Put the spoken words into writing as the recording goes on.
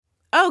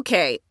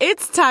Okay,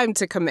 it's time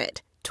to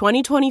commit.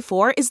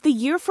 2024 is the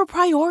year for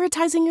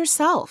prioritizing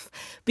yourself.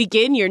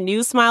 Begin your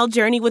new smile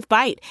journey with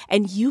Byte,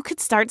 and you could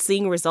start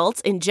seeing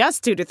results in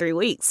just 2 to 3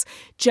 weeks.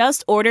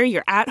 Just order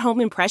your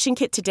at-home impression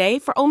kit today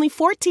for only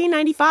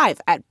 $14.95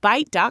 at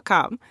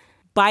Byte.com.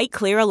 Byte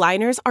Clear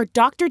aligners are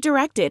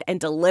doctor-directed and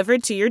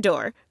delivered to your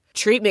door.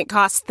 Treatment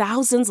costs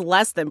thousands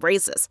less than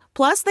braces.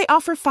 Plus, they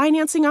offer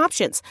financing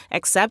options,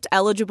 accept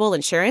eligible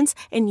insurance,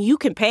 and you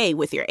can pay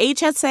with your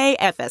HSA,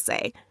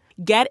 FSA.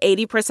 Get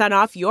 80%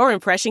 off your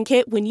impression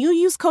kit when you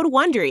use code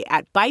WONDERY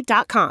at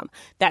Byte.com.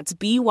 That's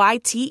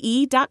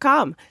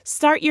BYTE.com.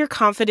 Start your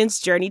confidence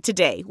journey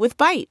today with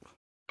Byte.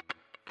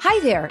 Hi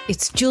there,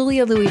 it's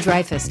Julia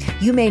Louis-Dreyfus.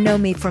 You may know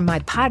me from my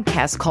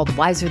podcast called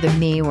Wiser Than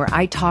Me, where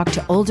I talk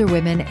to older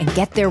women and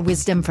get their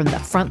wisdom from the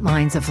front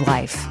lines of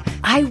life.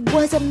 I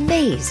was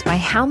amazed by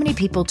how many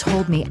people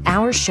told me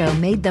our show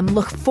made them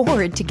look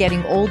forward to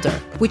getting older,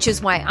 which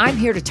is why I'm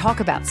here to talk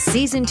about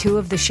season 2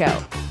 of the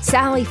show.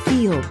 Sally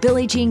Field,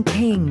 Billie Jean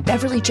King,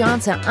 Beverly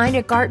Johnson,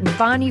 Ina Garten,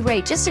 Bonnie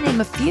Raitt, just to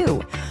name a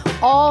few.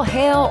 All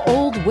hail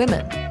old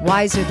women.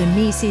 Wiser Than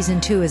Me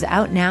season 2 is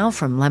out now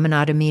from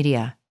Lemonada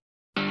Media.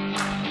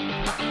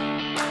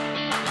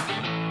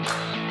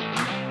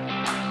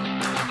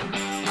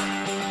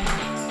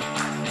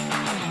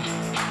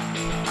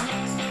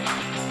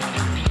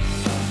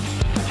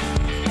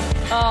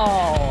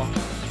 Oh,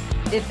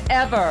 if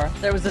ever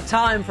there was a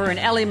time for an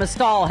Elie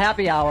Mystal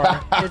happy hour,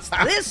 it's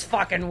this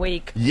fucking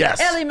week. Yes.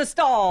 Elie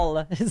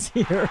Mystal is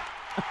here.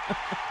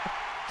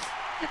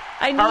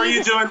 How are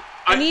you doing?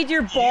 I need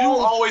your ball.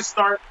 You always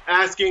start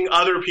asking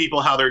other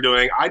people how they're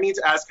doing. I need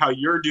to ask how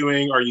you're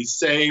doing. Are you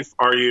safe?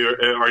 Are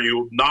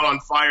you not on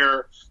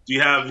fire? Do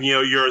you have,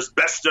 your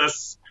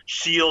asbestos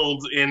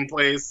shield in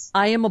place?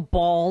 I am a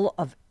ball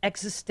of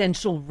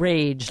existential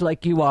rage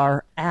like you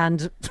are,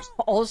 and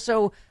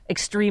also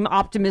extreme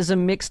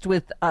optimism mixed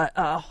with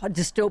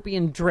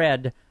dystopian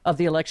dread of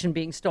the election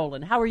being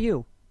stolen. How are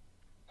you?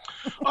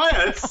 Oh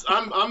yeah,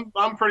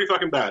 I'm pretty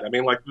fucking bad. I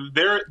mean, like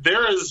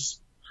there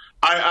is.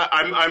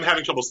 I'm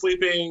having trouble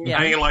sleeping. Yeah.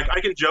 I mean, like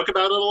I can joke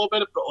about it a little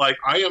bit, but like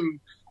I am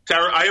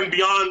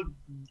beyond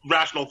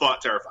rational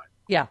thought terrified.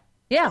 Yeah.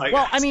 Like,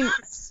 well, I mean,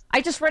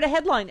 I just read a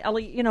headline,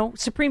 Ellie,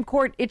 Supreme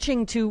Court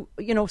itching to,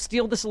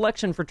 steal this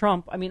election for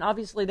Trump. I mean,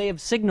 obviously they have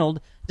signaled,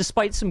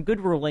 despite some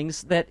good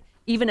rulings, that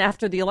even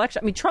after the election,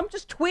 I mean, Trump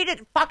just tweeted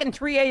at fucking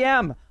 3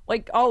 a.m.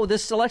 like, oh,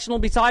 this election will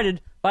be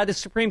decided by the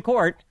Supreme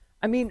Court.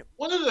 I mean,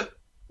 one of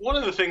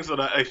the things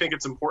that I think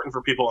it's important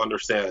for people to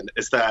understand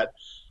is that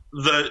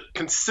the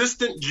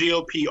consistent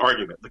GOP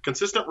argument, the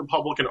consistent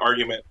Republican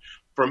argument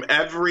from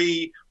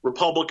every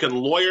Republican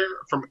lawyer,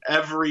 from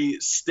every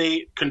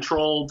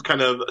state-controlled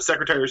kind of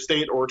Secretary of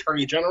State or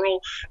Attorney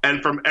General,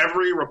 and from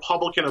every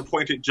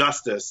Republican-appointed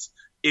justice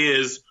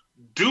is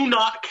do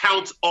not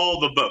count all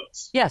the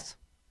votes. yes.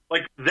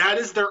 Like, that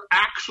is their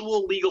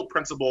actual legal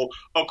principle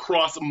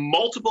across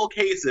multiple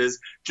cases,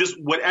 just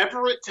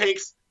whatever it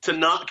takes to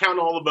not count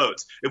all the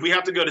votes. If we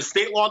have to go to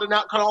state law to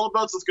not count all the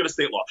votes, let's go to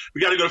state law.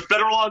 We got to go to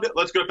federal law,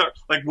 let's go to federal.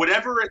 Like,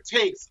 whatever it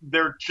takes,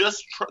 they're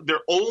just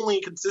their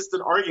only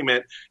consistent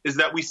argument is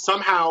that we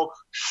somehow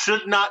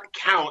should not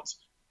count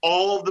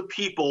all of the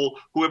people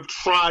who have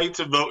tried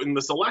to vote in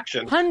this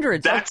election.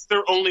 Hundreds. That's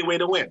their only way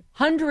to win.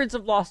 Hundreds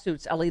of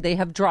lawsuits, Ellie. They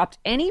have dropped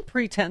any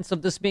pretense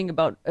of this being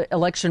about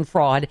election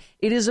fraud.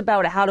 It is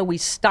about how do we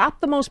stop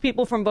the most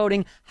people from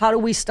voting? How do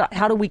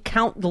we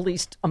count the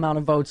least amount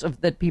of votes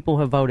that people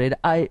have voted?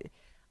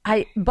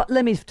 But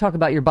let me talk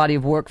about your body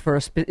of work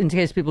first, in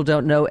case people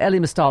don't know. Elie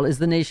Mystal is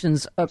the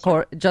nation's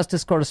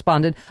justice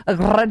correspondent, a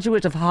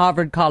graduate of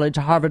Harvard College,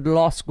 Harvard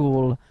Law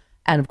School,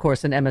 and of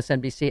course an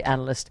MSNBC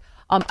analyst.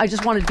 I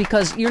just wanted,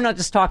 because you're not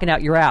just talking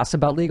out your ass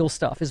about legal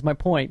stuff, is my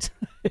point.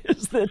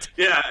 Is that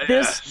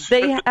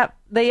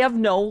they have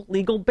no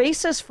legal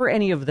basis for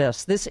any of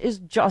this. This is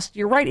just,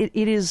 you're right,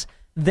 it is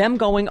them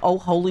going, oh,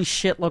 holy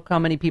shit, look how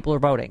many people are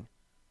voting.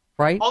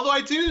 Right? Although I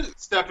do,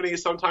 Stephanie,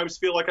 sometimes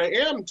feel like I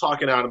am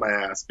talking out of my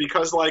ass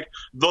because, like,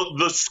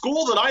 the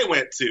school that I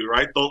went to,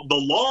 right, the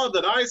law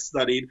that I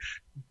studied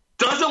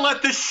doesn't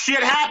let this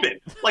shit happen.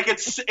 Like,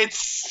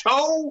 it's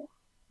so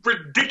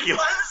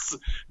ridiculous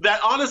that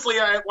honestly,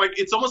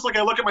 it's almost like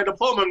I look at my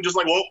diploma and I'm just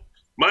like, well,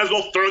 might as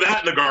well throw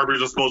that in the garbage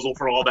disposal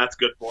for all that's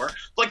good for.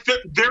 Like,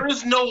 there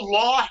is no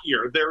law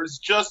here. There is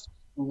just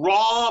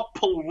raw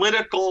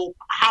political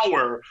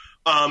power.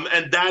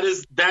 And that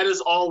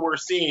is all we're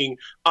seeing,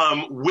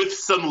 with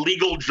some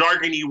legal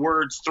jargony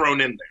words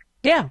thrown in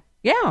there.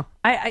 Yeah.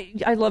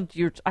 I love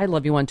you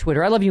on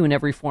Twitter. I love you in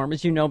every form,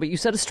 as you know. But you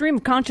said a stream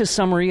of conscious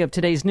summary of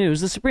today's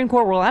news. The Supreme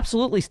Court will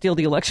absolutely steal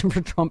the election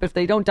for Trump if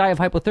they don't die of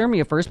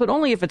hypothermia first, but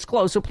only if it's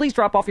close. So please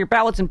drop off your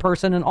ballots in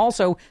person. And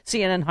also,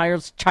 CNN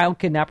hires child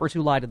kidnappers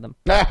who lie to them.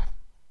 That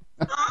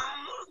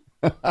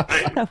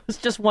was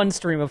just one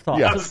stream of thought.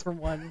 Yeah. Just for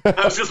one.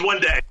 That was just one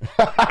day.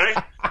 Right?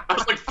 That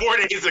was like 4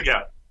 days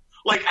ago.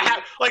 Like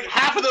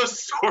half of those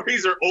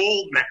stories are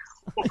old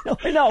now.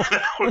 I know.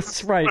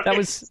 That's right. That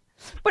was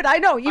But I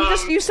know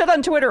you said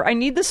on Twitter, I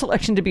need this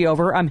election to be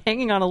over. I'm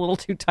hanging on a little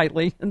too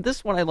tightly. And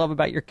this one I love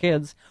about your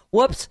kids.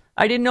 Whoops.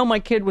 I didn't know my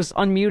kid was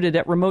unmuted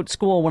at remote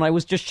school when I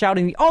was just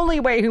shouting the only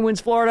way he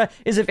wins Florida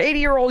is if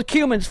 80-year-old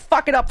Cumans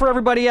fuck it up for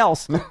everybody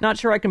else. Not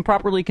sure I can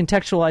properly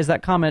contextualize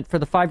that comment for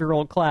the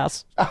 5-year-old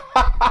class.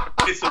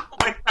 Okay, so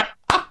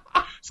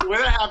the way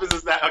that happens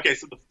is that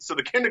so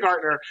the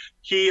kindergartner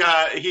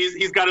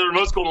he's got a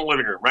remote school in the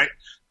living room, right?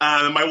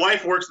 My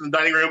wife works in the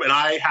dining room, and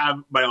I have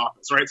my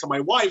office, right? So my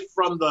wife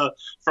from the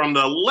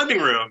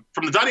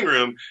dining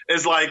room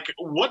is like,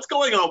 "What's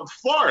going on with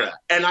Florida?"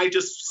 And I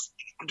just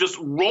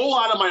roll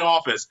out of my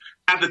office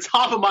at the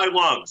top of my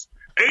lungs,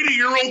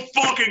 80-year-old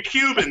fucking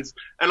Cubans,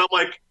 and I'm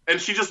like, and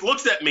she just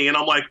looks at me, and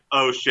I'm like,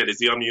 "Oh shit, is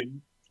he unmuted?"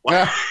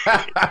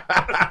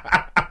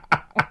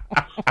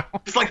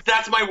 It's like,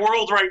 that's my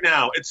world right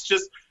now. It's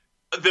just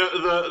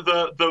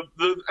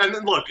the and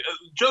then look,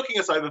 joking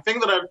aside, the thing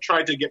that I've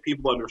tried to get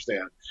people to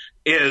understand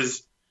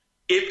is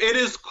if it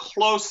is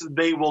close,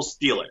 they will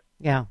steal it.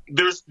 Yeah.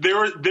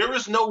 There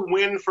is no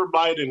win for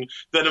Biden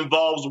that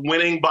involves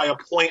winning by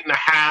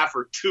 1.5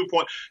 or 2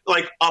 points.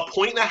 Like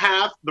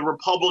 1.5, the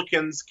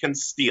Republicans can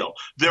steal.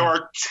 There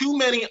are too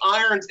many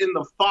irons in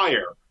the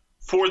fire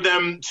for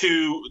them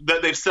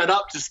that they've set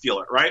up to steal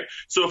it, right?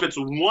 So if it's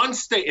one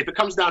state, if it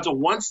comes down to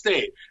one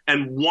state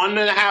and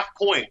 1.5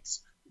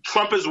 points,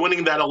 Trump is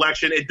winning that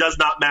election. It does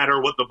not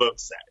matter what the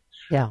votes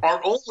say. Yeah.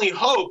 Our only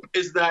hope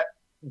is that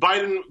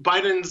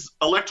Biden's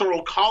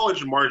electoral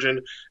college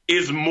margin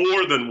is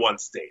more than one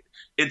state.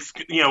 It's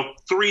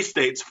 3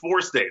 states,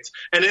 4 states,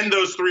 and in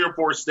those 3 or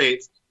 4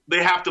 states,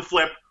 they have to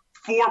flip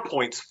 4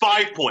 points,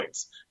 5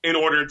 points in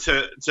order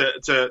to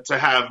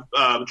have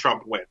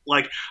Trump win.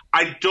 Like,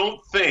 I don't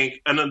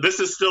think, and this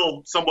is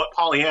still somewhat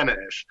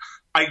Pollyanna-ish,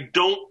 I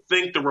don't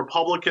think the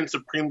Republican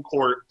Supreme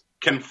Court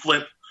can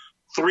flip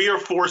 3 or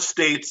 4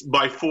 states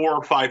by 4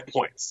 or 5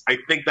 points. I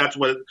think that's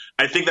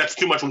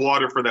too much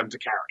water for them to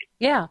carry.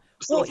 Yeah.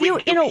 So well, if we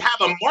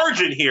have a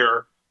margin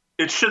here,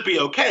 it should be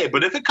okay.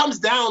 But if it comes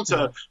down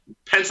to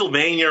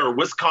Pennsylvania or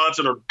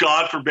Wisconsin or,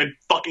 God forbid,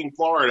 fucking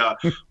Florida,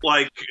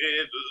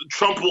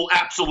 Trump will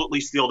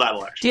absolutely steal that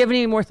election. Do you have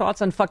any more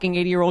thoughts on fucking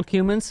 80-year-old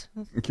Cumans?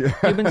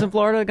 Cubans in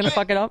Florida are going to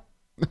fuck it up?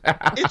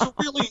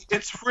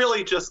 It's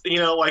really just,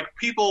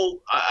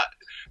 people.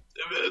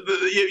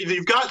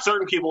 You've got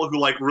certain people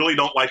who really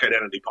don't like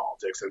identity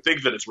politics and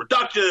think that it's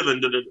reductive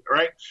and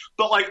right.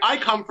 But I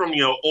come from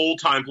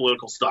old time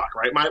political stock,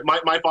 right?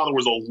 My father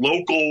was a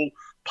local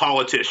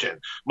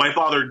politician. My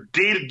father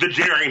did the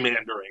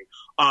gerrymandering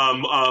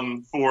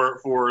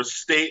for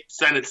state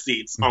Senate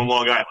seats on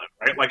Long Island,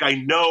 right? I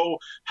know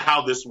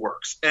how this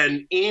works.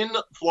 And in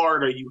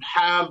Florida, you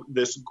have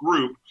this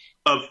group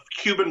of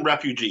Cuban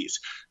refugees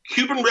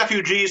who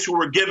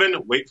were given,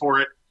 wait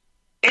for it,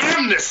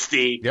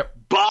 amnesty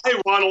by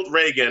Ronald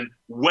Reagan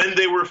when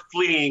they were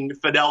fleeing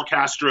Fidel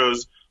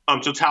Castro's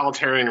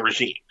totalitarian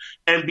regime.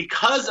 And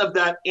because of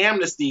that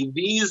amnesty,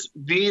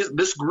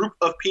 this group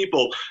of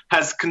people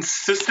has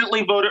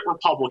consistently voted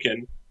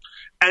Republican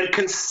and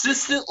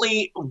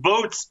consistently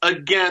votes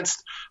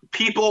against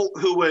people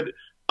who would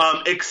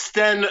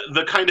extend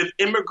the kind of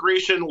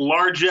immigration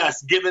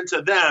largesse given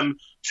to them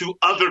to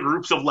other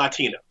groups of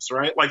Latinos,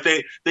 right?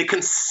 They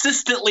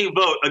consistently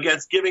vote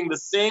against giving the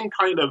same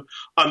kind of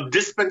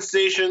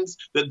dispensations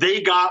that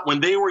they got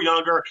when they were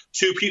younger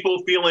to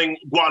people fleeing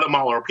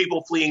Guatemala or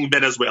people fleeing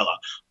Venezuela.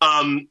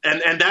 And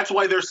that's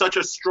why there's such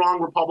a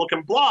strong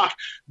Republican bloc.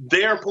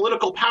 Their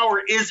political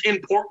power is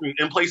important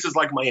in places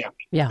like Miami.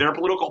 Yeah. Their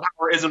political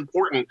power is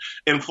important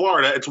in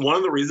Florida. It's one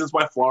of the reasons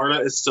why Florida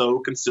is so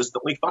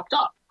consistently fucked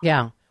up.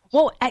 Yeah.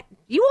 Well,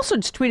 you also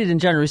just tweeted in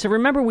January, so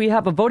remember we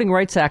have a Voting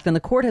Rights Act and the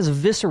court has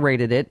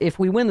eviscerated it. If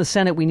we win the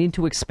Senate, we need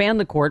to expand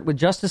the court with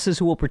justices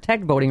who will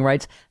protect voting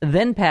rights,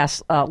 then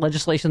pass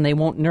legislation they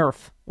won't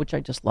nerf, which I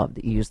just love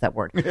that you use that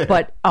word.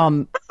 But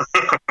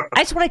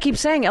that's what I keep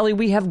saying, Ellie.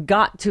 We have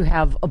got to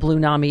have a blue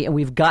NAMI and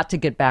we've got to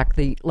get back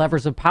the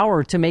levers of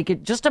power to make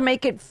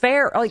it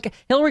fair. Like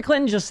Hillary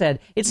Clinton just said,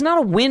 it's not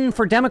a win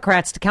for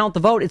Democrats to count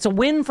the vote. It's a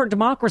win for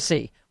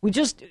democracy.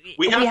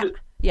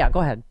 Yeah,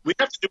 go ahead. We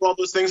have to do all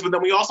those things, but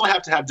then we also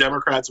have to have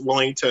Democrats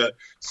willing to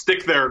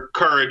screw their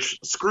courage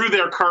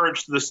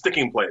to the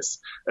sticking place,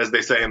 as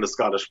they say in the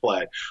Scottish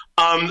play.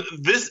 That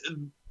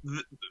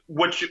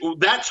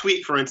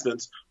tweet, for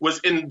instance, was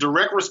in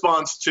direct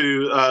response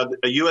to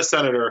a U.S.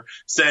 senator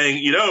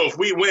saying, if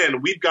we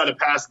win, we've got to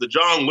pass the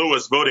John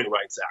Lewis Voting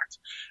Rights Act.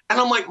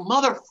 And I'm like,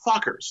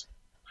 motherfuckers,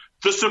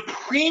 the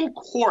Supreme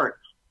Court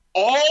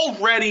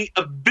already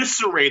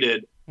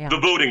eviscerated the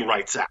Voting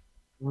Rights Act.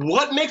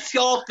 What makes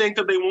y'all think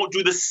that they won't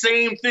do the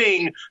same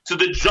thing to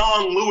the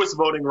John Lewis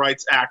Voting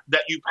Rights Act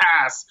that you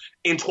pass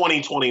in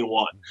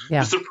 2021?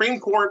 Yeah. The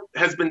Supreme Court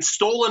has been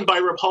stolen by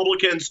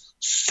Republicans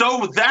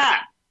so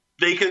that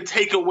they can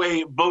take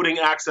away voting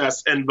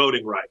access and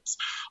voting rights.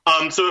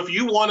 So if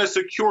you want to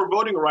secure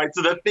voting rights,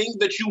 the thing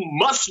that you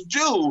must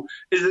do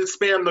is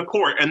expand the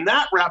court. And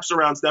that wraps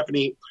around,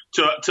 Stephanie,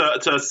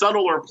 to a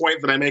subtler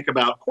point that I make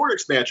about court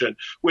expansion,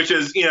 which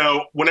is,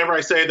 whenever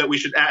I say that we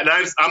should add,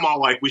 and I'm all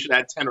like, we should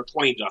add 10 or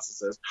 20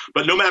 justices.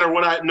 But no matter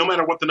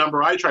what the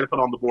number I try to put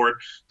on the board,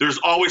 there's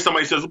always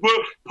somebody who says,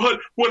 but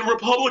when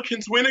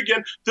Republicans win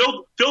again,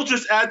 they'll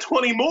just add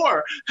 20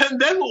 more. And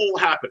then what will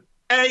happen?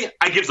 I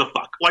gives a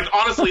fuck. Like,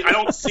 honestly, I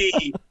don't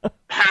see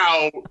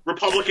how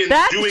Republicans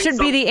that should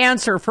be the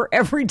answer for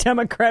every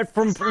Democrat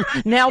from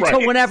now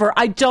till whenever.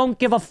 I don't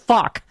give a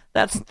fuck.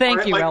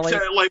 Thank you, Elie.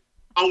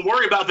 I'll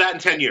worry about that in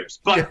 10 years.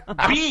 But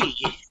B,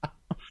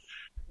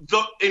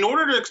 in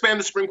order to expand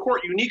the Supreme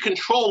Court, you need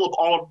control of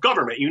all of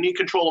government. You need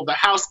control of the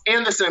House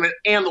and the Senate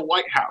and the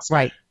White House.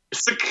 Right.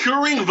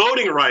 Securing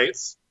voting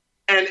rights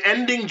and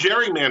ending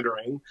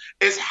gerrymandering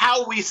is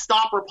how we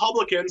stop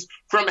Republicans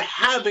from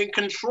having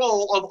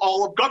control of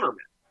all of government.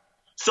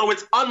 So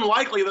it's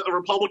unlikely that the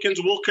Republicans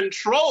will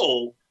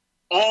control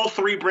all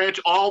three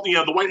branches,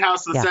 the White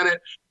House, the Senate,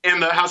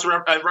 and the House of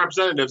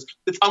Representatives.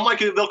 It's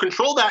unlikely that they'll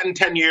control that in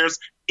 10 years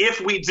if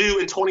we do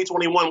in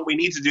 2021 what we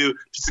need to do to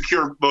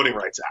secure Voting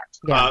Rights Act.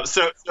 Yeah. It's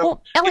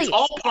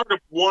all part of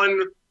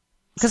one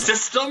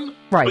system,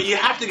 but you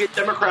have to get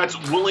Democrats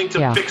willing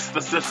to fix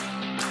the system.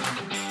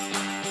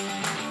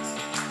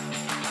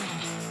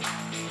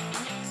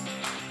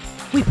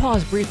 We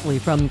pause briefly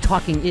from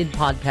Talking Id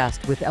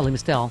podcast with Elie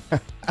Mystal.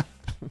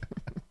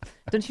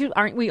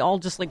 Aren't we all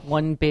just like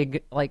one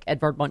big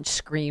Edvard Munch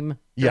scream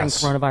during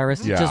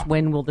coronavirus? Yeah. Just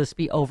when will this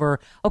be over?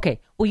 Okay,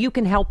 well, you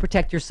can help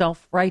protect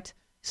yourself, right?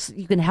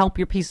 You can help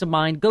your peace of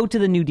mind. Go to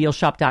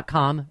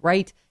thenewdealshop.com,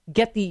 right?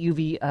 Get the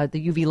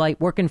UV light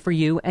working for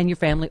you and your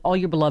family, all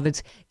your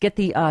beloveds. Get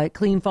the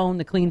Clean Phone,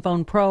 the Clean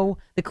Phone Pro,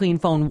 the Clean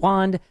Phone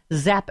Wand.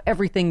 Zap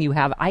everything you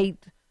have. I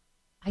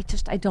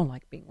don't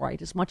like being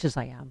right as much as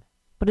I am.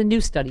 But a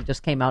new study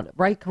just came out,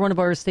 right?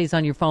 Coronavirus stays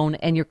on your phone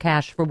and your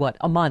cash for what?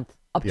 A month,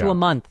 up to a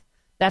month.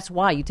 That's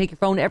why you take your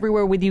phone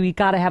everywhere with you. You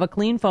got to have a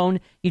clean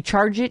phone. You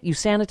charge it, you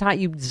sanitize,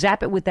 you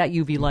zap it with that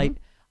UV light.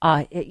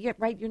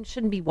 Right? You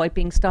shouldn't be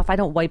wiping stuff. I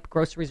don't wipe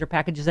groceries or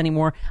packages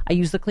anymore. I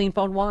use the Clean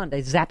Phone Wand.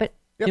 I zap it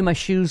in my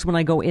shoes when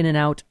I go in and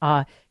out.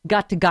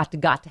 Got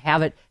to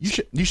have it.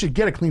 You should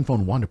get a Clean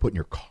Phone Wand to put in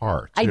your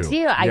car, too. I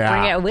do. I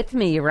bring it with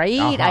me,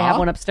 right? I have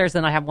one upstairs,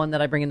 and I have one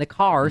that I bring in the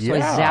car, so I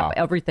zap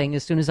everything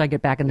as soon as I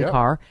get back in the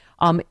car.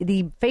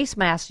 The face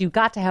masks, you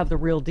got to have the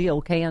real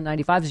deal.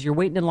 KN95s, as you're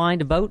waiting in line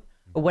to vote,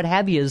 or what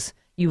have you,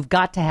 you've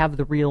got to have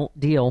the real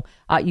deal.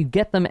 You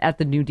get them at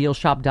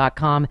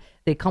thenewdealshop.com.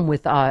 They come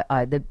with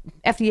the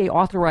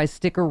FDA-authorized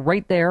sticker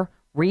right there,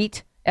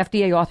 REIT.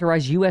 FDA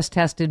authorized, U.S.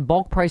 tested,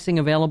 bulk pricing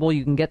available.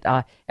 You can get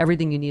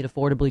everything you need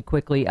affordably,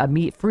 quickly.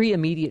 Free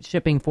immediate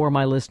shipping for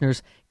my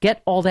listeners.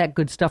 Get all that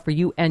good stuff for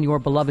you and your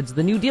beloveds.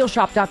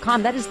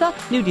 TheNewDealShop.com. That is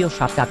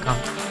TheNewDealShop.com.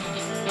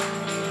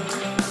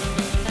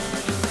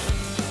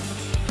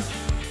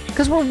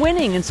 Because we're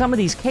winning in some of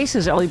these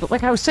cases, Elie. But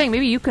like I was saying,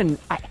 maybe you can.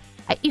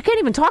 You can't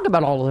even talk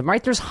about all of them,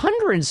 right? There's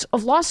hundreds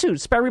of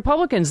lawsuits by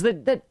Republicans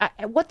that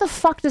what the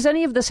fuck does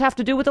any of this have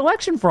to do with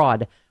election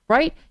fraud?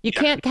 Right? You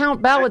can't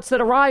count ballots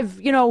that arrive,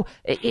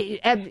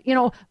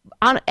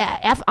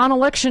 on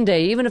election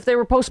day, even if they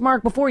were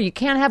postmarked before. You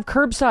can't have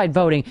curbside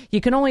voting.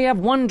 You can only have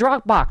one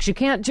drop box. You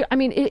can't. You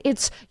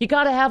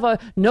got to have a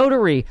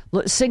notary.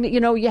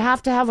 You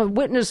have to have a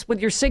witness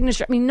with your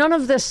signature. I mean, none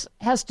of this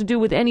has to do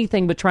with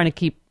anything but trying to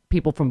keep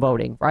people from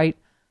voting, right?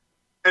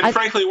 And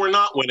frankly, we're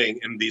not winning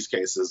in these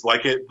cases.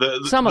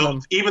 Some of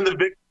them, even the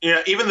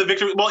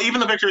victory. Well, even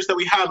the victories that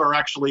we have are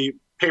actually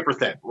paper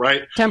thin,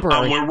 right?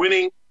 Temporary. We're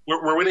winning.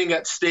 We're winning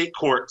at state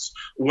courts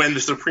when the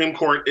Supreme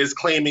Court is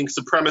claiming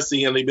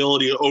supremacy and the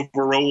ability to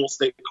overrule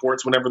state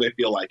courts whenever they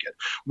feel like it.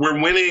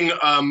 We're winning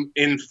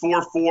in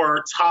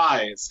 4-4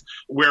 ties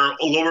where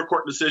lower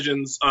court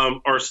decisions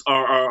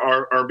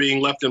are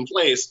being left in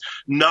place,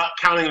 not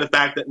counting the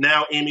fact that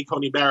now Amy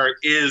Coney Barrett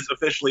is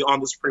officially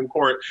on the Supreme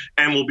Court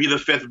and will be the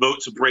fifth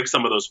vote to break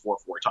some of those 4-4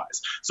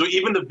 ties. So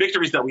even the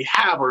victories that we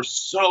have are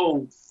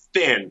so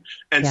thin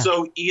and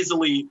so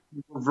easily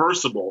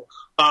reversible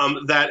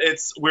that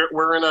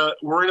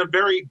we're in a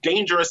very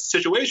dangerous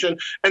situation.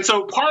 And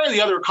so part of the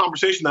other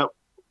conversation that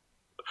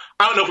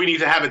I don't know if we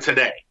need to have it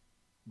today,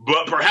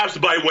 but perhaps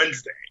by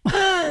Wednesday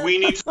we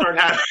need to start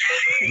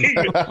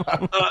having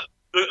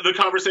the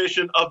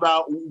conversation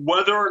about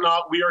whether or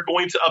not we are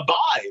going to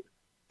abide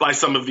by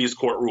some of these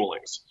court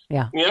rulings.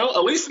 Yeah,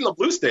 at least in the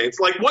blue states.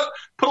 Put it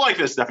like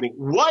this, Stephanie.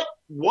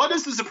 What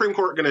is the Supreme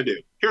Court going to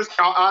do?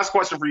 I'll ask a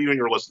question for you and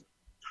your listeners.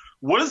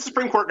 What is the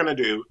Supreme Court going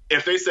to do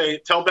if they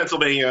tell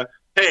Pennsylvania,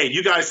 hey,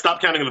 you guys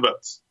stop counting the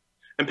votes?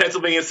 And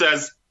Pennsylvania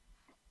says,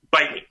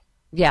 bite me.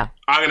 Yeah.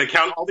 I'm going to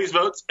count all these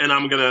votes, and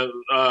I'm going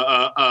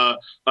to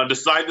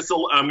decide this.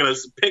 I'm going to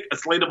pick a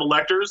slate of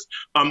electors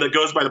that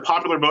goes by the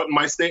popular vote in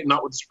my state,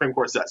 not what the Supreme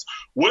Court says.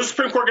 What is the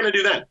Supreme Court going to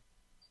do then?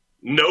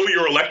 No,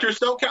 your electors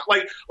don't count.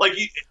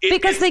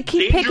 Because they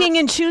keep picking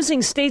and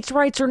choosing states'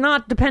 rights or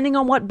not, depending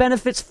on what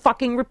benefits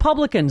fucking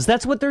Republicans.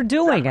 That's what they're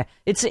doing.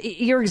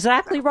 You're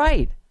exactly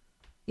right.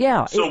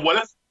 Yeah. So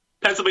what if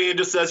Pennsylvania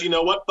just says, you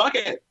know what, fuck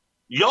it,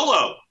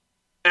 YOLO,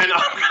 and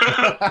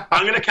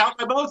I'm gonna count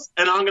my votes,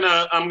 and I'm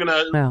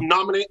gonna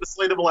nominate the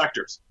slate of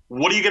electors.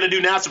 What are you gonna do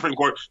now, Supreme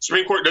Court?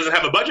 Supreme Court doesn't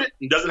have a budget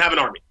and doesn't have an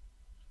army.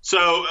 So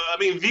I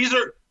mean, these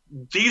are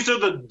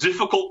the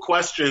difficult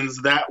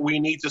questions that we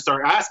need to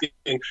start asking.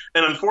 And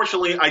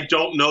unfortunately, I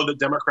don't know that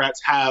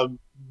Democrats have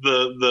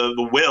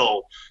the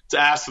will to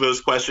ask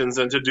those questions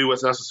and to do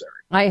what's necessary.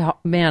 I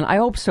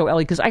hope so,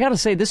 Elie, because I got to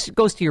say, this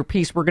goes to your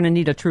piece. We're going to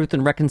need a Truth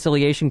and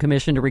Reconciliation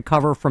Commission to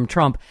recover from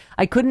Trump.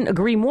 I couldn't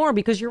agree more,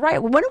 because you're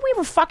right. When have we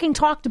ever fucking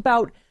talked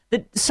about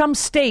that some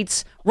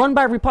states run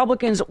by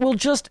Republicans will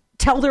just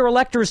tell their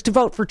electors to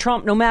vote for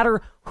Trump no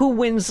matter who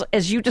wins,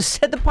 as you just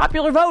said, the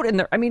popular vote in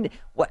there? I mean,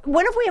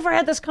 when have we ever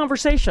had this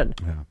conversation?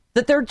 Yeah.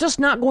 That they're just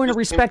not going to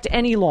respect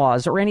any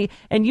laws or any.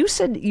 And you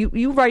said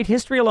you write,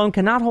 history alone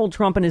cannot hold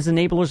Trump and his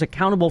enablers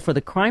accountable for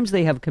the crimes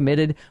they have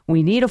committed.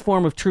 We need a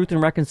form of Truth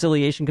and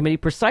Reconciliation Committee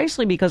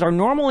precisely because our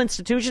normal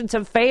institutions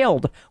have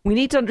failed. We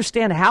need to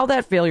understand how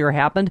that failure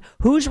happened,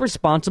 who's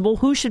responsible,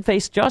 who should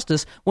face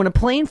justice. When a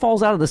plane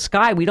falls out of the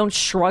sky, we don't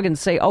shrug and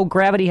say, oh,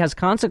 gravity has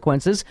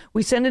consequences.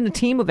 We send in a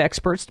team of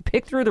experts to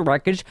pick through the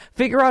wreckage,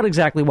 figure out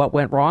exactly what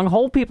went wrong,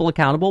 hold people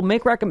accountable,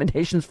 make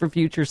recommendations for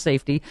future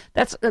safety.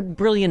 That's a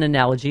brilliant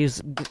analogy.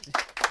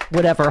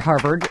 Whatever,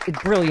 Harvard.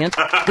 It's brilliant.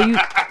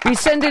 We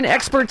send in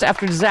experts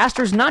after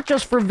disasters, not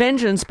just for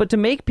vengeance, but to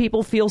make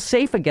people feel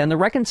safe again. The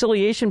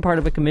reconciliation part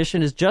of a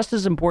commission is just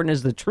as important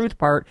as the truth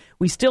part.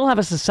 We still have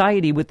a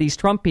society with these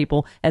Trump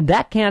people, and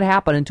that can't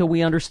happen until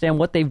we understand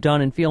what they've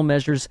done and feel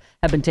measures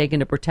have been taken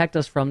to protect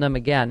us from them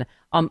again.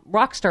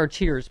 Rockstar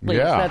cheers, please.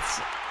 Yeah.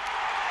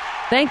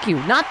 Thank you.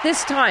 Not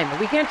this time.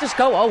 We can't just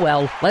go, oh,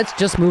 well, let's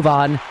just move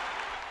on.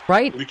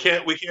 Right? We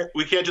can't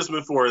just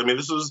move forward. I mean,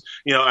 this was,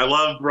 I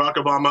love Barack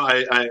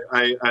Obama.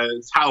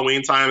 It's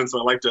Halloween time, and so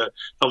I like to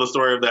tell the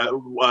story of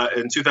that.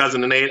 In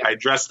 2008, I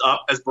dressed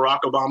up as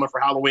Barack Obama for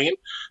Halloween.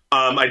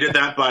 I did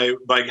that by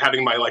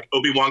having my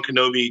Obi-Wan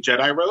Kenobi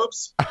Jedi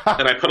robes,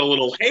 and I put a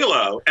little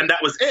halo, and that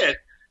was it.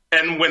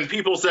 And when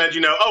people said,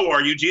 oh,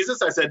 are you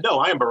Jesus? I said, no,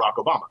 I am Barack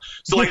Obama.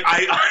 So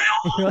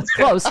That's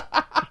close.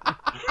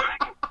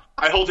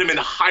 I hold him in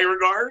high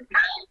regard,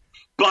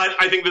 but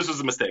I think this was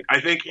a mistake. I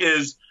think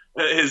his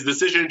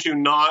decision to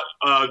not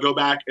go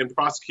back and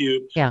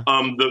prosecute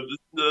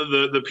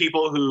the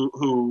people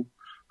who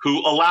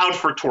allowed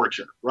for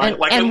torture, right?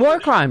 And war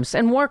crimes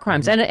and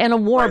a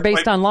war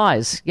based on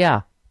lies.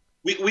 Yeah.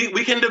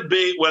 We can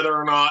debate whether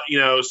or not,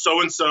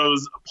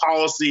 so-and-so's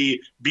policy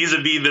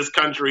vis-a-vis this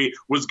country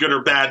was good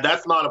or bad.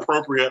 That's not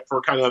appropriate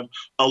for kind of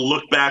a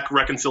look-back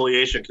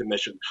reconciliation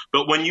commission.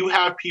 But when you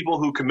have people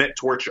who commit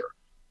torture,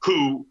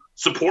 who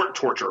support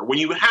torture, when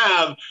you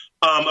have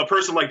a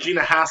person like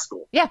Gina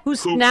Haspel,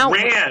 who now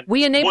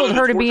we enabled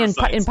her to be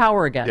in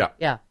power again,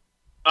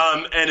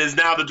 and is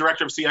now the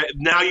director of CIA.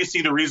 Now you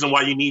see the reason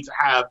why you need to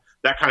have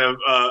that kind of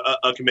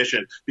a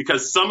commission,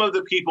 because some of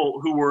the people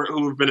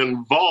who have been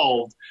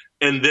involved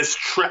in this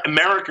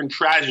American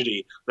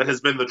tragedy that has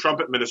been the Trump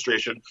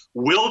administration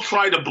will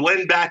try to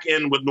blend back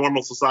in with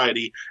normal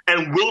society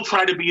and will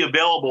try to be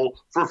available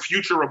for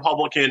future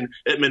Republican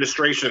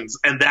administrations,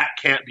 and that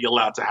can't be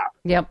allowed to happen.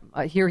 Yep,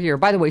 here.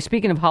 By the way,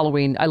 speaking of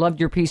Halloween, I loved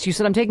your piece. You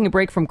said, I'm taking a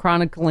break from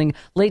chronicling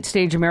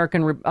late-stage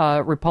American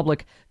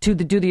Republic to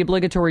do the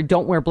obligatory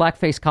don't wear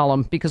blackface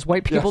column because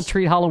white people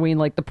treat Halloween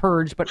like the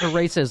purge, but for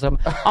racism.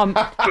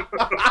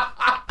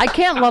 I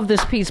can't love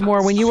this piece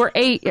more. When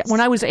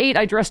I was 8,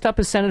 I dressed up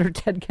as Senator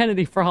Ted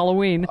Kennedy for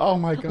Halloween. Oh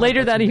my God!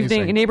 Later that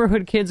amazing. evening,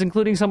 neighborhood kids,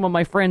 including some of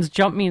my friends,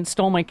 jumped me and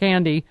stole my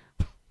candy.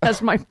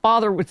 As my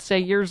father would say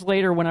years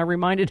later when I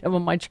reminded him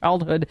of my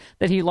childhood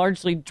that he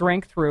largely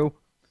drank through.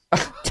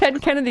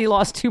 Ted Kennedy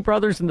lost 2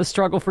 brothers in the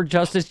struggle for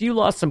justice. You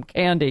lost some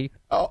candy.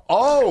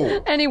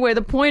 Oh. Anyway,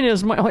 the point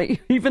is,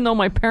 even though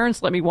my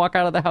parents let me walk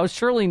out of the house,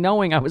 surely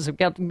knowing I was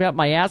getting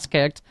my ass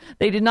kicked,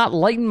 they did not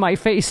lighten my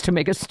face to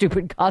make a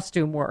stupid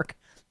costume work.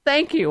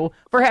 Thank you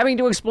for having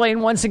to explain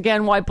once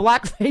again why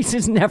blackface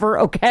is never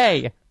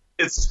okay.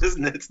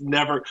 It's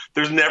never,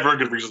 there's never a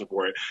good reason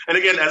for it. And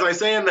again, as I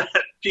say in that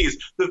piece,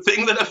 the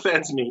thing that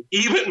offends me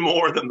even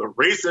more than the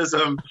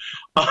racism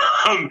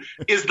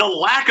is the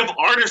lack of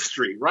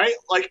artistry, right?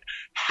 Like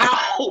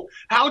how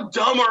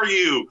dumb are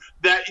you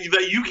that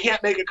you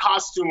can't make a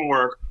costume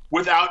work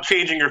without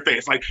changing your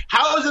face? Like,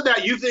 how is it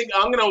that you think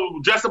I'm going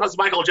to dress up as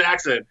Michael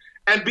Jackson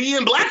and be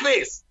in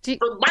blackface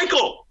for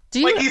Michael?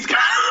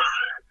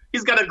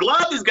 He's got a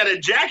glove. He's got a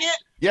jacket.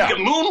 Yeah. He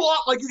can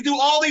moonwalk. Like, he can do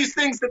all these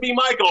things to be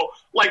Michael.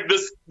 Like,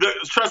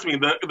 trust me,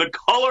 the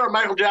color of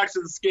Michael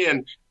Jackson's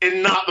skin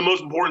is not the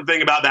most important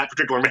thing about that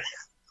particular man.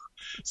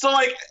 So,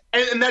 like,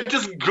 and that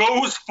just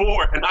goes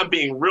for, and I'm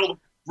being real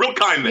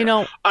kind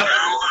there.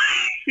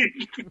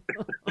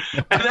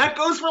 And that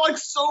goes for, like,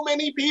 so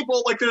many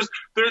people. Like,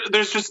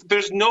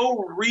 there's no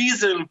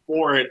reason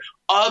for it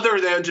other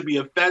than to be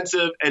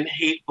offensive and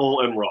hateful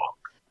and wrong.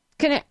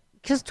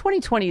 because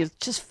 2020 is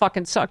just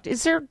fucking sucked.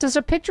 Does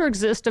a picture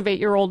exist of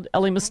 8-year-old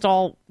Elie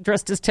Mystal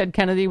dressed as Ted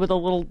Kennedy with a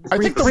little I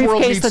think the world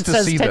briefcase needs that to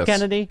says see Ted this.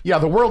 Kennedy? Yeah,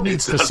 the world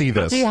needs to see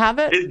this. Do you have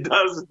it? It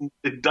does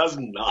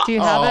not. Do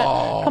you have it?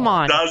 Come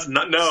on. Does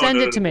not. No. Send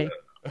no, it to me.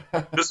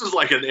 This is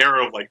like an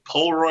era of like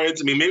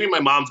Polaroids. I mean, maybe my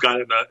mom's got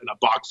it in a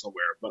box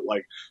somewhere, but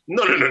like,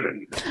 no.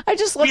 I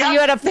just love that you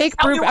had a fake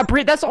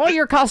that's all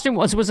your costume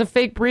was a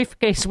fake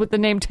briefcase with the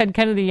name Ted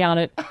Kennedy on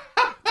it.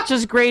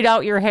 Just grayed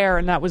out your hair,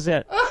 and that was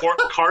it.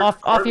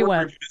 Off you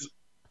went.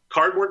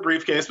 Cardboard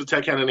briefcase with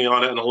Ted Kennedy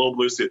on it and a little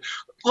blue suit.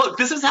 Look,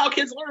 this is how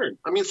kids learn.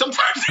 I mean,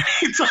 sometimes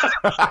it's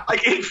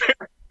like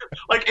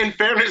in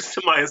fairness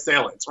to my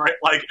assailants, right?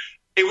 Like,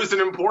 it was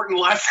an important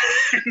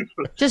lesson.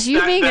 Just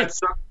you being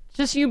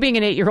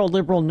an 8-year-old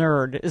liberal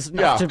nerd is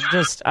enough to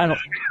just, I don't.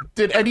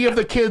 Did any of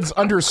the kids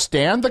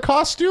understand the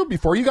costume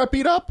before you got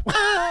beat up?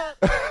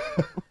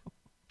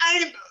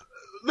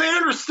 They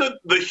understood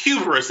the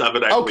hubris of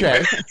it.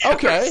 Okay.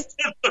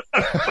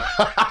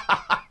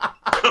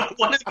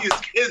 One of these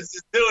kids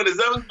is doing his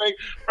own thing,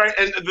 right?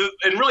 And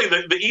really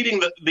the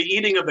eating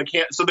of the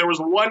candy. So there was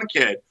one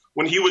kid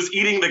when he was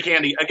eating the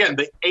candy. Again,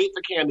 they ate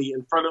the candy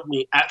in front of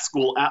me at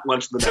school at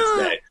lunch the next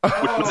day,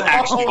 which was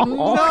actually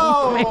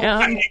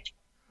man.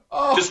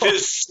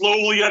 just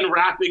slowly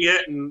unwrapping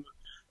it,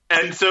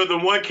 and so the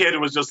one kid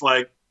was just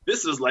like,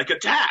 "This is like a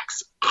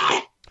tax."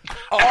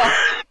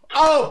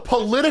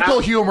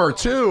 Political humor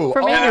too.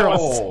 From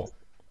 8-year-olds.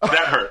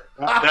 That hurt.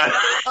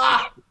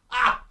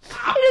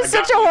 It is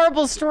such a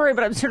horrible story,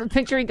 but I'm sort of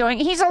picturing going,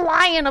 he's a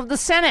lion of the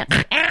Senate.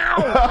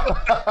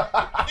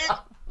 Ow!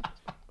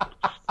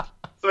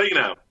 So,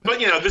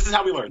 this is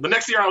how we learn. The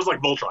next year I was like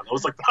Voltron. I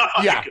was like,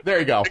 there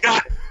you go. I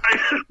got it.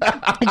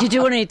 Did you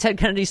do any Ted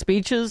Kennedy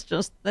speeches?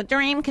 Just, the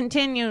dream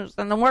continues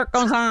and the work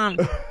goes on.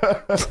 Can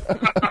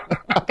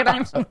I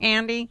have some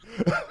candy?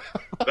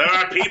 There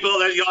are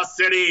people in your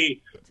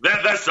city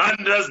that the sun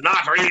does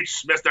not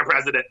reach, Mr.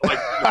 President. Like,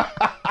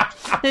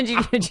 Did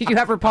you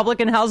have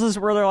Republican houses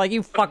where they're like,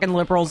 you fucking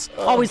liberals,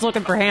 always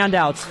looking for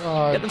handouts.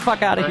 Get the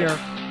fuck out of here.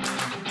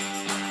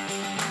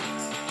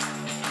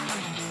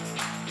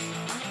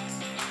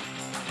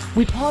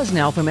 We pause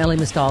now from Elie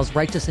Mystal's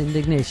righteous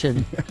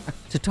indignation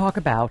to talk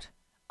about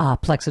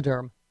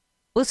Plexiderm.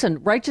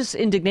 Listen, righteous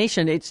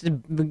indignation, it's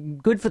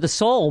good for the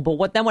soul, but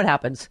what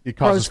happens? It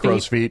causes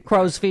crow's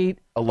feet.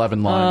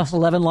 11 lines.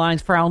 11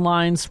 lines, frown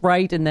lines,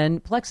 right? And then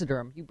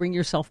Plexiderm. You bring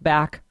yourself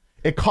back.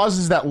 It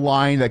causes that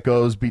line that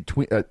goes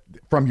between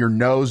from your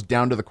nose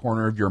down to the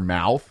corner of your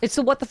mouth. It's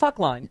the what the fuck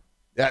line.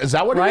 Is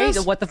that what it is?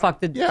 Right? What the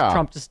fuck did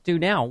Trump just do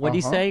now? What did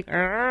he say?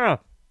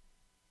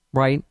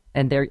 Right?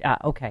 And there,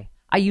 okay.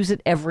 I use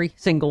it every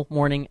single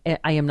morning.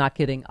 I am not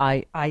kidding.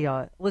 I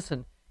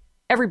listen.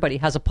 Everybody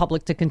has a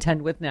public to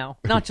contend with now.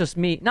 Not just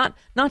me. Not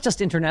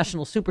just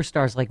international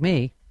superstars like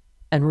me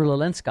and Rula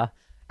Lenska.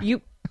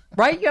 You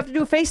have to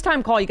do a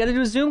FaceTime call. You got to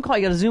do a Zoom call.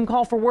 You got a Zoom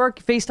call for work.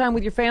 FaceTime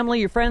with your family,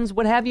 your friends,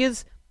 what have you.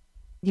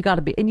 You got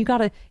to be, and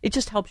it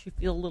just helps you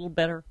feel a little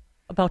better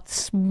about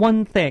this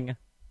one thing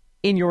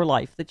in your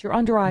life, that your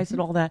under eyes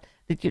and all that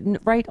you,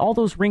 right? All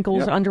those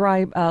wrinkles, under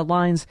eye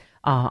lines,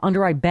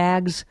 under eye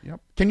bags. Yep.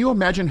 Can you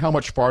imagine how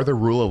much farther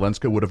Rula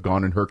Lenska would have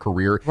gone in her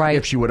career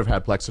if she would have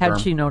had Plexiderm?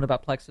 Had she known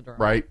about Plexiderm.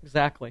 Right.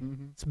 Exactly.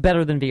 Mm-hmm. It's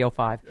better than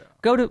VO5. Yeah.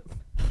 Go to,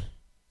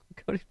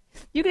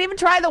 you can even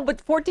try the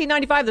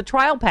 $14.95, the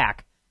trial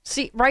pack.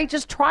 See, right?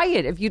 Just try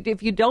it. If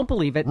you don't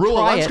believe it,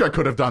 Rula Lenska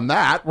could have done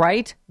that.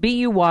 Right?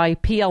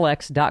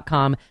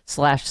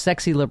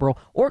 BUYPLX.com/sexyliberal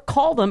or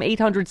call them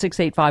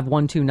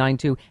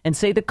 800-685-1292 and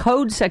say the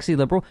code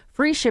sexyliberal.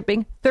 Free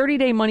shipping,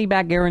 30-day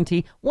money-back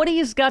guarantee. What do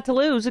you got to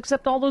lose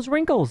except all those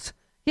wrinkles?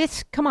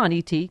 Yes, come on,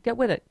 ET. Get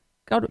with it.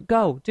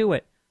 Go, do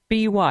it.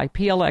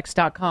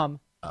 BUYPLX.com.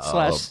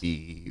 I'll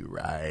be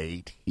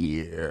right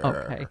here.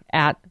 Okay.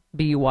 At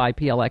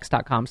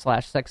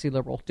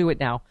BUYPLX.com/sexyliberal. Do it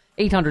now.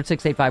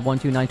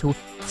 800-685-1292.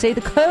 Say the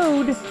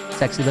code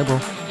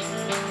SEXYLIBERAL.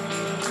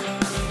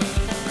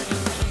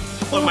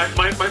 Look, my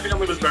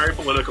family was very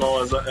political,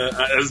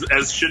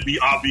 as should be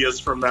obvious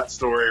from that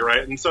story,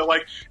 right? And so,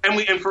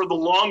 and for the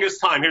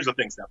longest time, here's the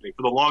thing, Stephanie.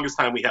 For the longest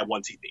time, we had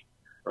one TV,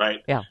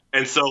 right? Yeah.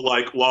 And so,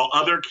 while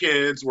other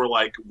kids were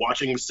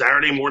watching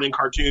Saturday morning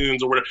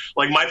cartoons or whatever,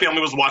 my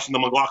family was watching the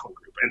McLaughlin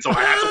Group, and so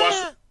I had to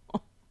watch.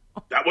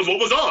 That was what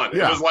was on.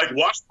 Yeah. It was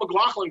watch the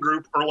McLaughlin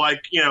Group or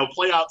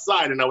play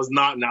outside, and I was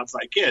not an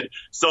outside kid.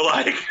 So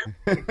I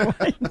was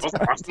watching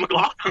the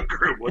McLaughlin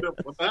Group. What the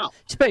hell?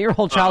 You spent your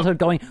whole childhood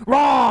going,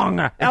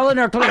 wrong!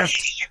 Eleanor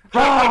Clift!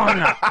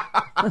 Wrong!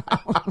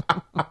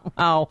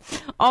 Wow.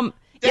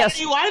 Yes.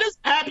 Daddy, why does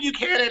Pat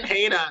Buchanan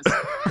hate us?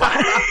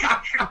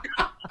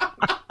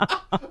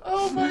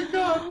 Oh my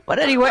God. But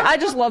anyway, I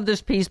just love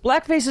this piece.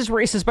 Blackface is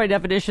racist by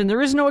definition.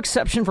 There is no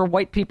exception for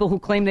white people who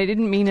claim they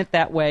didn't mean it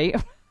that way.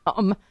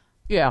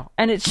 Yeah,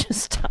 and it's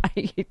just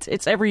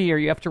it's every year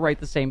you have to write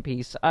the same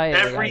piece.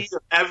 Every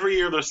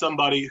year there's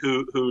somebody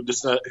who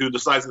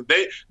decides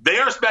that they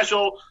are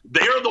special.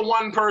 They are the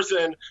one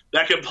person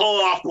that can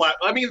pull off black.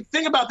 I mean,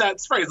 think about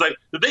that phrase, like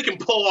that they can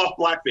pull off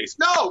blackface.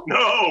 No,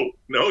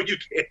 you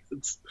can't.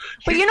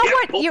 But you know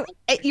what?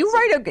 You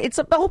write it's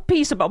a whole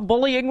piece about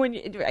bullying when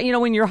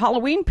in your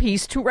Halloween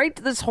piece to write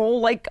this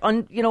whole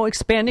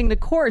expanding the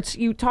courts.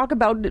 You talk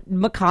about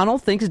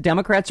McConnell thinks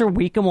Democrats are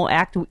weak and will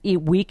act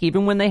weak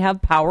even when they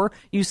have power.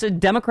 You said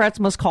Democrats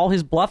must call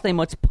his bluff. They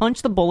must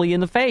punch the bully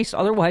in the face.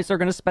 Otherwise, they're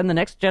going to spend the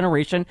next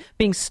generation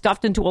being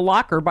stuffed into a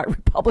locker by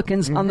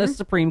Republicans on the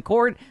Supreme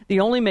Court. The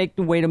only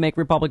way to make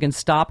Republicans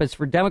stop is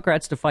for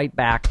Democrats to fight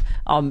back.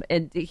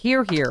 And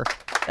here.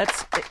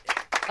 That's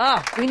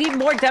we need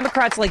more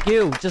Democrats like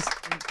you. This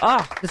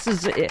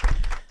is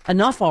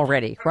enough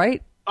already,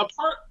 right?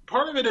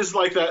 Part of it is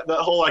like that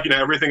whole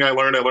everything I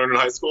learned in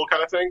high school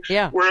kind of thing.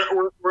 Yeah. We're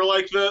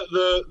like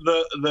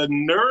the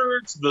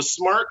nerds, the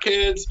smart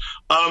kids.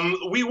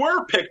 We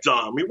were picked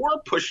on. We were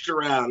pushed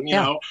around. You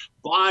know,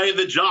 by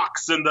the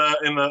jocks and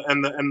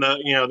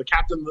the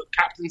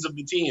captains of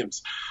the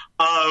teams.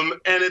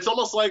 And it's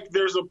almost like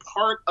there's a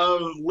part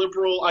of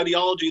liberal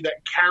ideology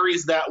that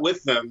carries that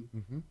with them.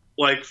 Mm-hmm.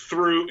 Like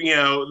through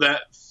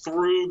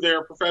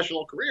their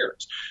professional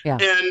careers. Yeah.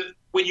 And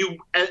when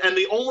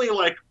the only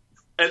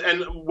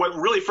and what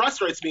really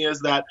frustrates me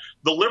is that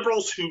the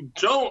liberals who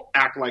don't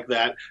act like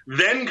that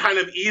then kind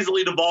of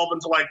easily devolve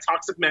into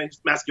toxic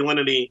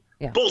masculinity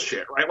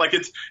bullshit, right? Like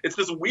it's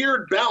this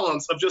weird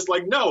balance of just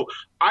no,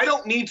 I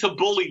don't need to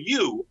bully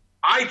you.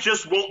 I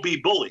just won't be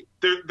bullied.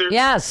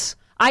 Yes.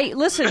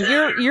 Listen,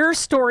 your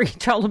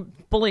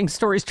bullying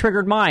stories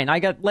triggered mine.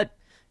 I let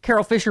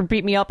Carol Fisher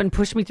beat me up and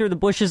pushed me through the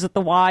bushes at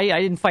the Y.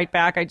 I didn't fight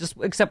back.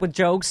 Except with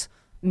jokes.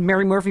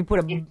 Mary Murphy put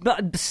a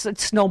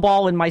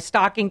snowball in my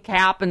stocking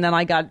cap, and then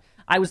I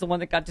was the one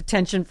that got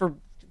detention for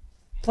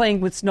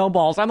playing with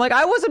snowballs. I'm like,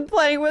 I wasn't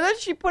playing with it.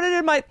 She put it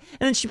in and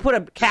then she put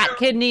a cat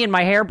kidney in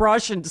my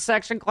hairbrush in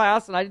section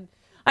class, and I'm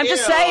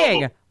just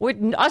saying,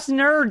 us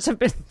nerds have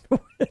been.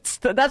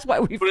 That's why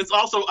we. But it's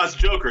also us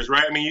jokers,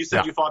 right? I mean, you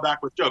said you fought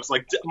back with jokes.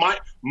 Like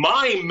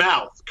my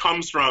mouth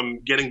comes from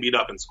getting beat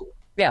up in school.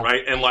 Yeah.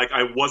 Right. And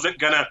I wasn't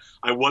good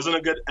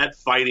at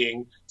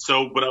fighting.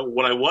 So, but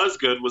what I was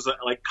good was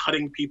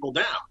cutting people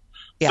down.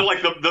 Yeah. So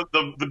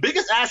the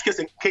biggest ass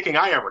kicking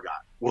I ever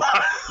got.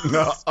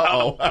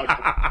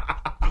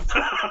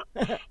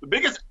 The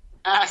biggest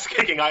ass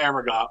kicking I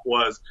ever got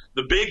was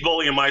the big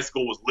bully in my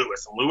school was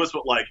Lewis. And Lewis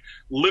would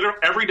literally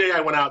every day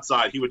I went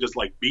outside, he would just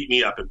beat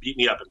me up and beat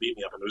me up and beat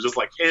me up. And it was just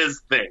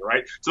his thing.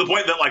 Right. To the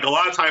point that a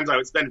lot of times I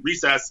would spend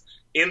recess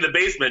in the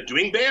basement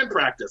doing band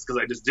practice because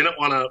I just didn't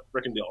want to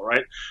frickin' deal,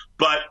 right?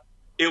 But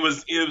it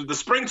was the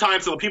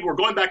springtime, so the people were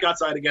going back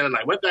outside again, and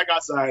I went back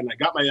outside and I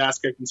got my ass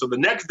kicked. And so the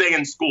next day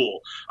in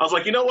school, I was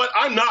like, you know what?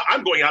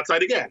 I'm going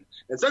outside again.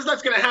 And since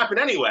that's going to happen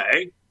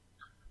anyway,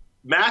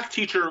 math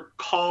teacher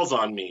calls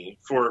on me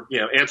for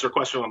answer a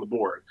question on the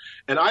board,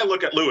 and I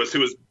look at Lewis,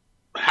 who is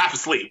half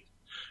asleep,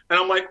 and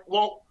I'm like,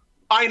 well,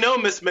 I know,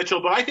 Miss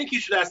Mitchell, but I think you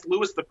should ask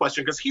Lewis the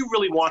question because he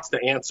really wants to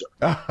answer.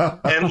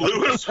 And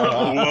Lewis,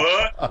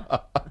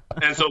 what?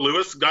 And so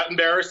Lewis got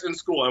embarrassed in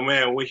school. And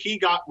man, when he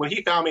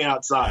found me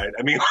outside,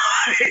 I mean,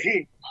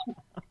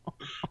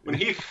 when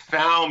he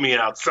found me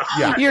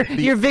outside,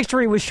 your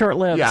victory was short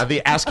lived. Yeah,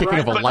 the ass kicking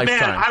of a lifetime.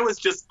 Man, I was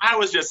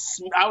just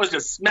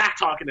smack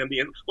talking him,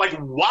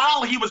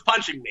 while he was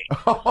punching me.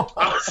 I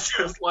was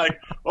just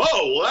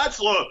that's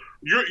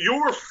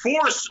your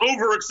force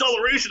over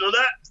acceleration of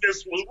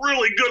this was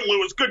really good,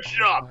 Lewis. Good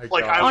job.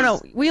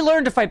 No, we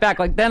learned to fight back.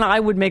 Then I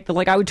would make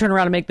I would turn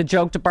around and make the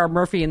joke to Barb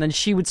Murphy, and then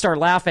she would start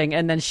laughing,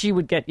 and then she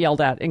would get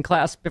yelled at in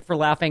class for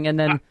laughing. And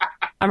then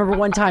I remember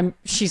one time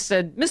she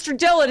said, "Mr.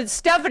 Dillon, it's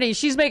Stephanie.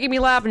 She's making me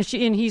laugh." And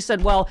he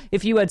said, "Well,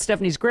 if you had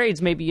Stephanie's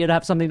grades, maybe you'd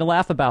have something to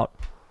laugh about."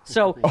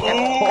 So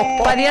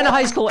by the end of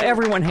high school,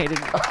 everyone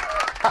hated me.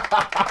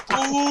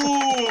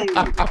 Ooh,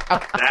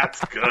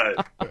 that's good.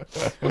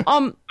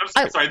 I'm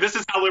sorry. This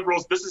is how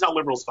liberals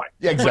fight.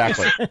 Yeah,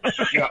 exactly.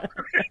 Yeah.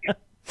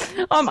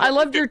 I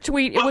loved your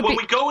tweet. When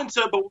we go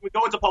into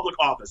public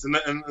office, and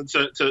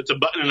to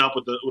button it up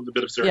with a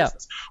bit of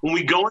seriousness, when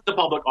we go into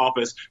public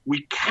office,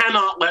 we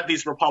cannot let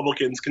these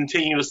Republicans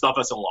continue to stuff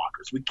us in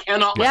lockers. We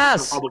cannot let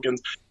these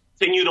Republicans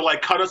continue to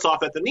cut us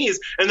off at the knees.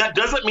 And that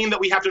doesn't mean that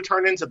we have to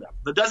turn into them.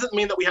 That doesn't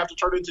mean that we have to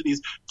turn into these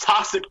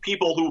toxic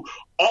people who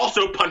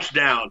also punch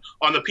down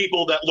on the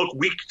people that look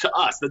weak to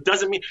us. That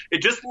doesn't mean,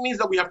 it just means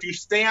that we have to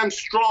stand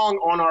strong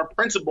on our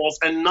principles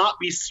and not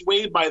be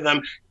swayed by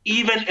them,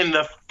 even in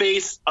the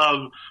face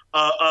of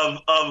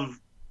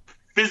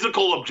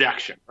physical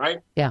objection,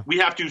 right? Yeah. We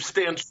have to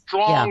stand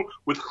strong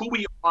with who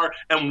we are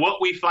and what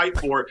we fight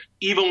for,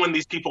 even when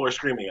these people are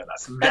screaming at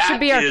us. That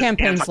should be our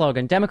campaign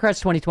slogan.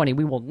 Democrats 2020.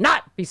 We will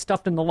not be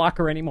stuffed in the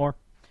locker anymore.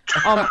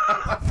 I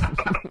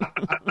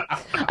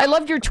I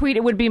loved your tweet.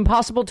 It would be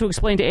impossible to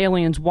explain to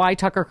aliens why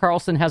Tucker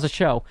Carlson has a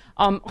show.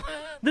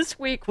 This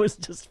week was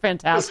just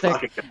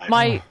fantastic.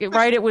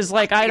 It was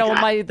like,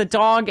 the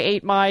dog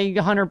ate my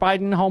Hunter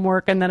Biden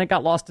homework, and then it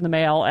got lost in the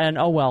mail, and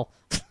oh well.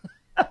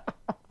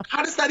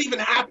 How does that even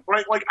happen,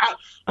 right?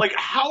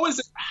 How is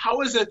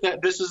it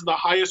that this is the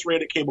highest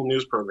rated cable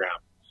news program,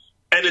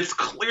 and it's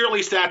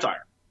clearly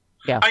satire?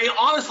 Yeah. I mean,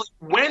 honestly,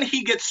 when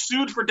he gets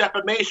sued for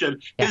defamation,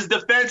 his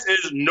defense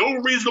is no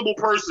reasonable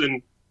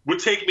person would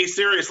take me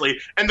seriously,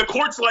 and the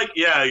court's like,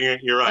 yeah,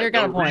 you're right. You're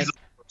No reasonable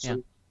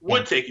person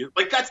would take you.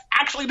 Like, that's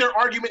actually their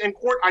argument in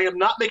court. I am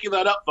not making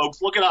that up,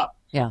 folks. Look it up.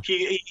 Yeah.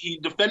 He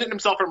defended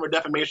himself from a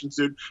defamation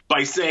suit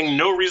by saying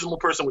no reasonable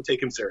person would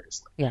take him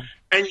seriously. Yeah.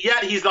 And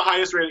yet he's the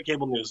highest rated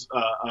cable news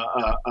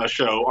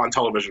show on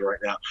television right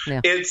now.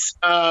 Yeah. It's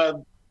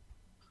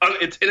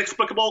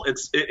inexplicable.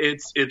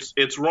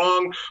 It's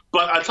wrong.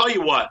 But I tell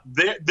you what,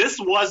 this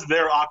was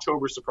their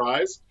October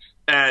surprise,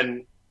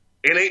 and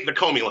it ain't the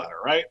Comey letter,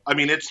 right? I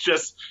mean, it's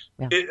just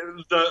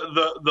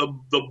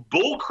the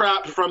bull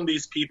crap from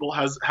these people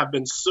have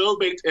been so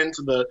baked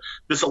into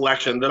this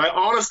election that I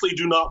honestly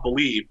do not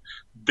believe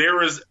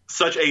there is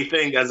such a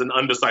thing as an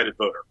undecided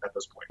voter at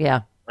this point.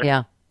 Yeah,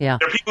 right? yeah.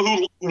 There are people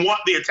who want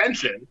the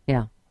attention.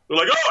 Yeah. They're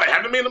like, oh, I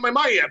haven't made up my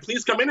mind yet.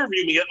 Please come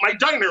interview me at my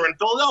diner in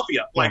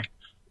Philadelphia. Yeah. Like,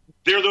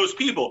 they're those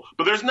people.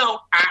 But there's no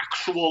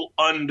actual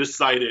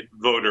undecided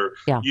voter.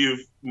 Yeah.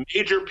 You've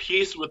made your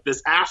peace with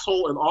this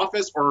asshole in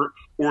office, or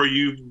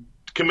you've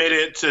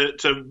committed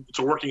to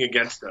working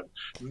against them.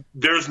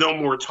 There's no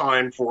more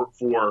time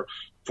for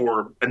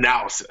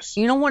analysis.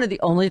 You know, one of the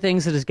only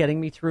things that is getting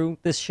me through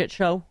this shit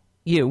show?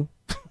 You.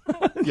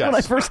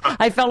 Yes. When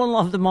I fell in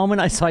love the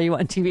moment I saw you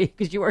on TV,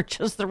 because you are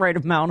just the right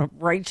amount of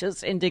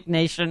righteous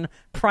indignation,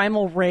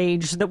 primal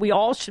rage that we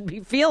all should be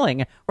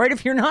feeling, right?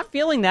 If you're not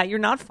feeling that, you're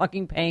not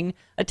fucking paying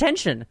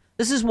attention.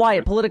 This is why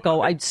at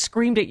Politico I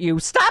screamed at you,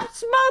 stop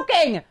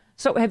smoking!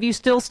 So have you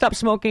still stopped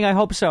smoking? I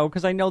hope so,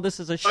 because I know this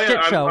is a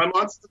shit show.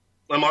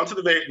 I'm onto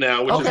the vape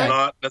now, which is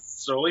not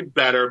necessarily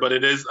better, but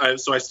it is.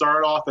 So I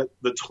started off at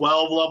the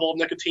 12 level of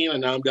nicotine,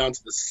 and now I'm down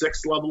to the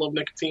 6 level of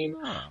nicotine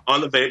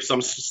on the vape. So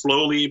I'm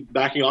slowly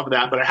backing off of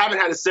that, but I haven't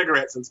had a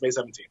cigarette since May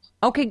 17th.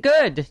 Okay,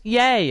 good.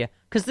 Yay.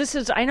 Because this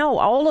is, I know,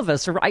 all of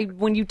us,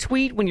 when you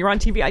tweet, when you're on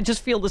TV, I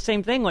just feel the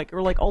same thing. Like,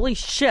 we're like, holy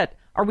shit,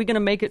 are we going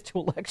to make it to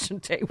Election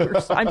Day?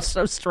 I'm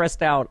so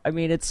stressed out. I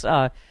mean, it's,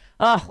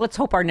 let's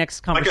hope our next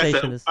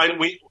conversation is.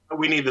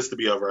 We need this to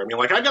be over. I mean,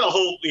 like, I got a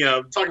whole,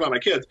 talking about my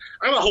kids,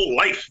 I got a whole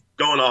life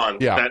going on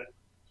that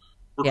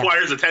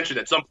requires attention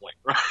at some point,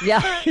 right?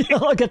 Yeah,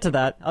 I'll get to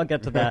that.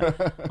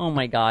 Oh,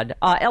 my God.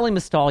 Elie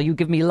Mystal, you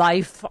give me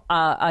life.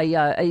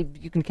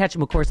 You can catch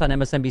him, of course, on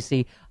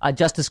MSNBC,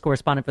 justice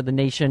correspondent for The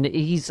Nation.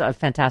 He's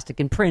fantastic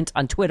in print,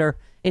 on Twitter,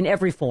 in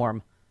every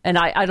form. And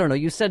I don't know,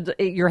 you said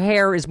your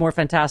hair is more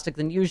fantastic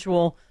than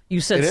usual. You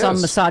said some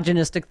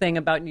misogynistic thing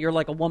about you're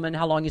like a woman,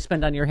 how long you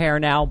spend on your hair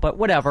now, but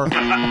whatever.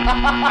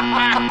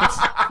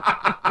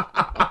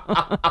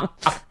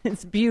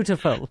 It's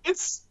beautiful.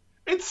 It's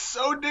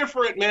so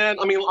different, man.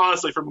 I mean,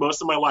 honestly, for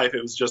most of my life,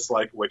 it was just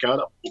like, get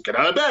out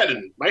of bed,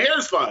 and my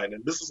hair's fine.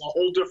 And this is a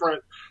whole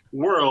different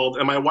world,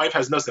 and my wife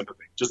has no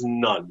sympathy. Just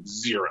none.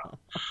 Zero.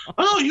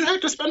 Oh, you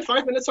have to spend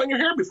 5 minutes on your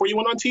hair before you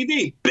went on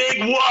TV. Big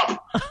whoop!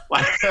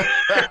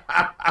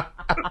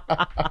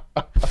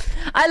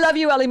 I love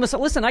you, Elie Mystal.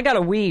 Listen, I got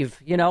to weave,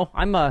 I don't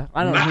know.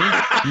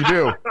 You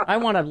do. I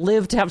want to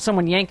live to have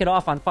someone yank it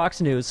off on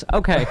Fox News.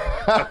 Okay.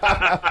 All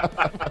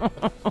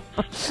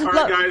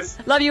right, guys.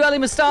 Love you, Elie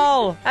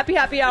Mystal. Happy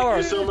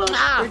hour. Thank you so much.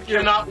 I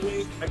cannot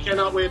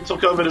wait until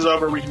COVID is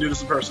over. We can do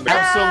this in person.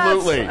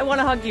 Absolutely. Yes, I want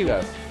to hug you.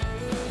 Yes.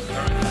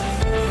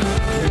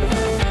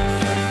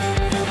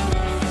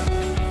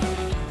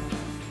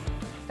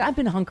 I've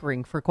been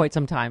hunkering for quite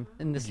some time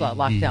in this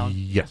lockdown.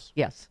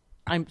 Yes.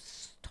 I'm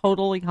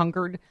totally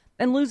hungered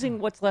and losing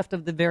what's left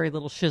of the very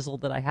little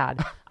shizzle that I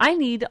had. I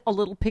need a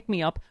little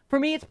pick-me-up. For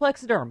me, it's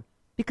Plexiderm.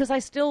 Because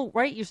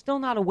you're still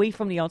not away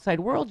from the outside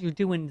world. You're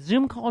doing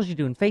Zoom calls, you're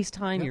doing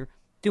FaceTime, you're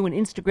doing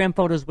Instagram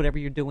photos, whatever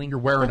you're doing. You're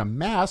wearing a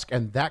mask,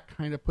 and that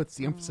kind of puts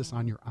the emphasis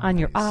on your eyes. On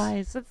your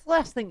eyes. That's the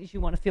last thing is you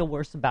want to feel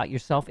worse about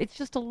yourself. It's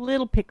just a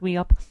little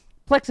pick-me-up.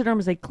 Plexiderm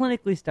is a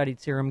clinically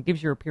studied serum,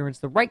 gives your appearance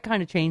the right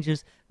kind of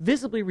changes,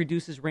 visibly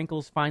reduces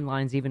wrinkles, fine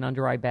lines, even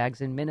under eye bags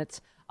in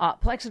minutes.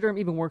 Plexiderm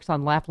even works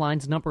on laugh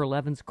lines, number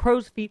 11s,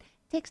 crow's feet.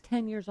 It takes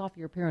 10 years off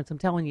your appearance. I'm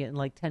telling you, in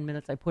like 10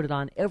 minutes, I put it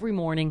on every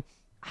morning.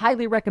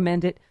 Highly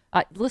recommend it.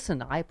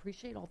 Listen, I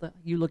appreciate all the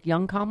you look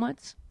young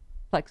comments.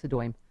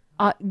 Plexiderm.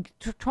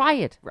 Try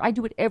it. I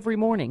do it every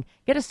morning.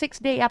 Get a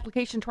 6-day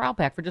application trial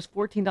pack for just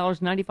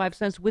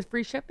 $14.95 with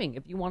free shipping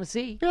if you want to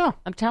see. Yeah.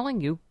 I'm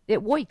telling you,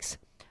 it works.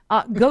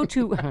 Go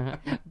to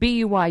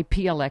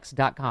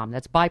BUIPLX.com.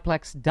 That's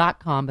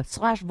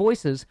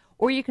biplex.com/voices,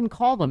 or you can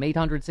call them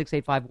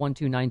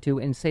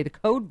 800-685-1292 and say the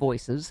code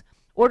VOICES.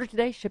 Order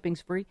today. Shipping's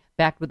free.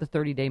 Backed with a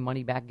 30-day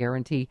money-back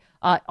guarantee.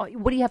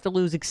 What do you have to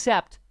lose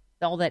except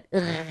all that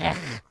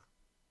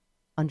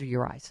under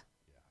your eyes?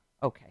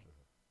 Okay.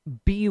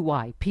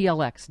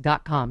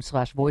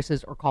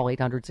 BUYPLX.com/voices or call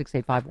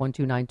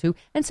 800-685-1292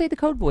 and say the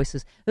code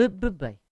voices. Bye-bye.